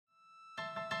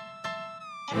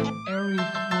Eric will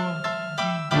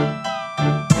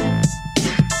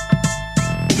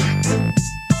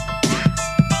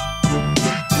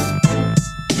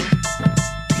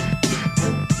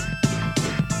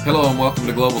Hello and welcome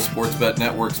to Global Sports Bet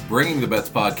Network's Bringing the Bets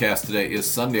podcast. Today is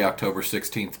Sunday, October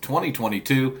 16th,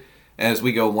 2022. As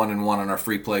we go 1-1 on our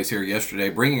free plays here yesterday,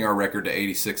 bringing our record to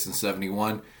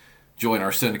 86-71. Join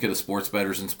our syndicate of sports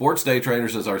bettors and sports day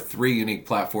traders as our three unique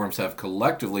platforms have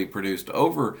collectively produced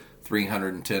over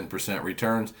 310%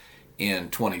 returns in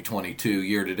 2022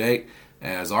 year-to-date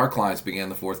as our clients began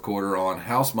the fourth quarter on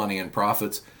house money and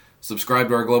profits. Subscribe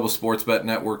to our Global Sports Bet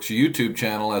Network's YouTube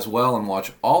channel as well and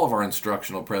watch all of our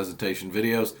instructional presentation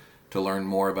videos to learn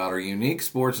more about our unique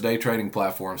sports day trading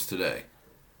platforms today.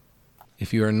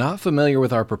 If you are not familiar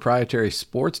with our proprietary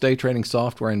sports day trading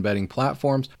software and betting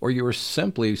platforms, or you are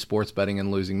simply sports betting and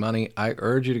losing money, I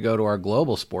urge you to go to our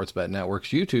Global Sports Bet Network's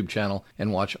YouTube channel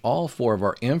and watch all four of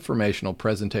our informational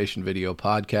presentation video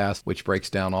podcasts, which breaks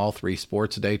down all three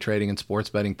sports day trading and sports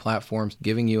betting platforms,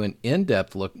 giving you an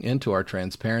in-depth look into our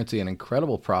transparency and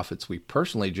incredible profits we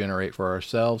personally generate for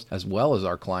ourselves as well as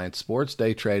our clients' sports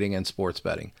day trading and sports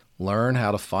betting. Learn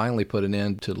how to finally put an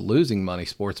end to losing money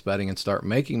sports betting and start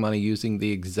making money using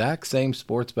the exact same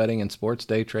sports betting and sports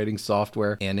day trading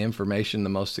software and information the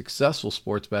most successful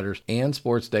sports bettors and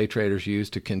sports day traders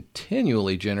use to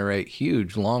continually generate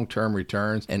huge long-term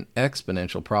returns and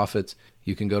exponential profits.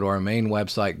 You can go to our main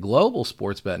website,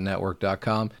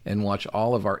 globalsportsbetnetwork.com, and watch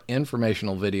all of our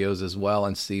informational videos as well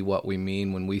and see what we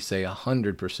mean when we say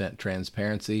 100%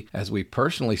 transparency as we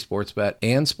personally sports bet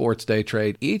and sports day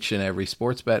trade each and every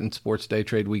sports bet and sports day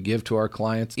trade we give to our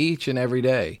clients each and every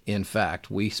day. In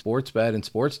fact, we sports bet and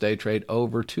sports day trade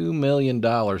over $2 million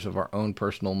of our own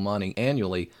personal money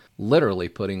annually, literally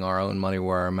putting our own money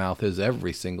where our mouth is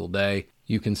every single day.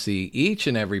 You can see each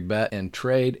and every bet and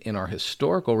trade in our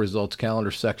historical results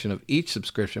calendar section of each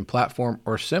subscription platform,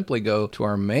 or simply go to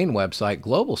our main website,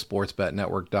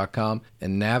 globalsportsbetnetwork.com,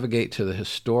 and navigate to the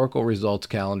historical results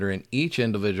calendar in each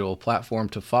individual platform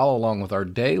to follow along with our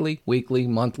daily, weekly,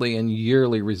 monthly, and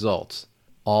yearly results.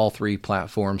 All three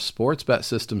platforms,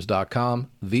 sportsbetsystems.com,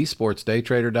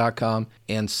 thesportsdaytrader.com,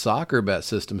 and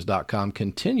soccerbetsystems.com,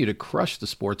 continue to crush the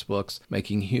sports books,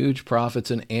 making huge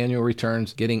profits and annual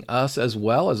returns, getting us as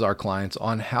well as our clients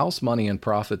on house money and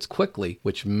profits quickly,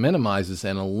 which minimizes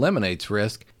and eliminates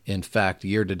risk. In fact,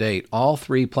 year-to-date, all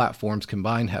three platforms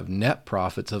combined have net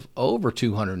profits of over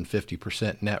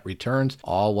 250% net returns,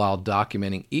 all while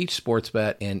documenting each sports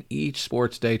bet and each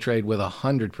sports day trade with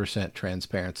 100%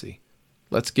 transparency.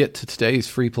 Let's get to today's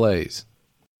free plays.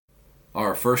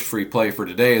 Our first free play for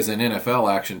today is in NFL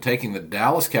action, taking the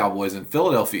Dallas Cowboys and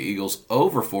Philadelphia Eagles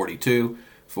over 42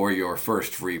 for your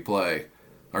first free play.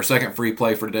 Our second free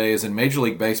play for today is in Major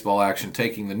League Baseball action,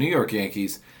 taking the New York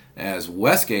Yankees, as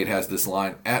Westgate has this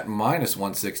line at minus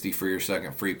 160 for your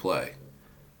second free play.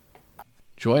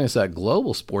 Join us at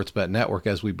Global Sports Bet Network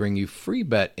as we bring you free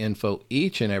bet info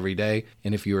each and every day.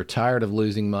 And if you are tired of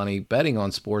losing money betting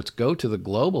on sports, go to the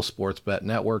Global Sports Bet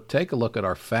Network. Take a look at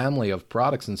our family of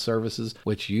products and services,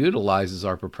 which utilizes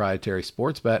our proprietary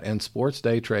sports bet and sports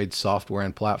day trade software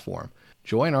and platform.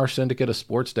 Join our syndicate of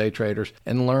sports day traders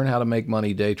and learn how to make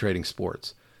money day trading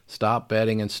sports. Stop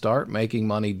betting and start making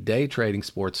money day trading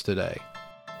sports today.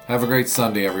 Have a great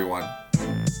Sunday, everyone.